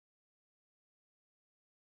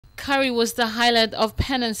Kari was the highlight of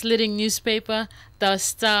Pennant's leading newspaper, The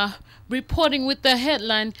Star, reporting with the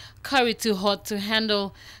headline, "Kari too hot to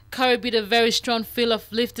handle." Kari beat a very strong field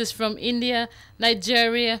of lifters from India,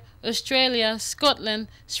 Nigeria, Australia, Scotland,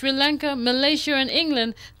 Sri Lanka, Malaysia and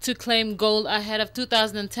England to claim gold ahead of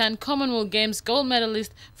 2010 Commonwealth Games gold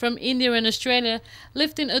medalist from India and Australia,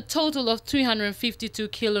 lifting a total of 352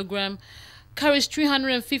 kilograms. Kari's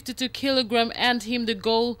 352 kilograms earned him the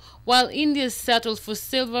gold, while India settled for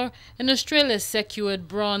silver and Australia secured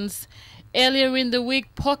bronze. Earlier in the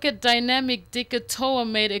week, pocket dynamic Dicker Toa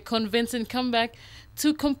made a convincing comeback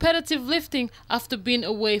to competitive lifting after being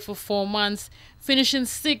away for 4 months, finishing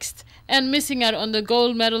 6th and missing out on the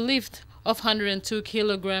gold medal lift of 102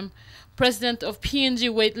 kilograms. President of PNG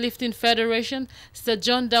Weightlifting Federation, Sir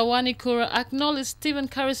John Dawanikura, acknowledged Stephen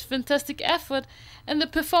Kari's fantastic effort and the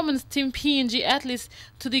performance team PNG athletes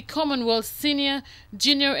to the Commonwealth Senior,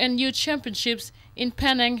 Junior and Youth Championships in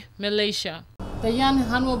Penang, Malaysia. The young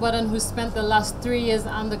Hanwabaran, who spent the last 3 years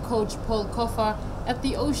under coach Paul Kofar at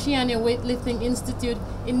the Oceania Weightlifting Institute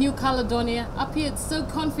in New Caledonia, appeared so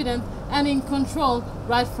confident and in control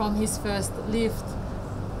right from his first lift.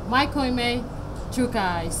 Mai Koime,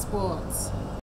 Trukai Sports.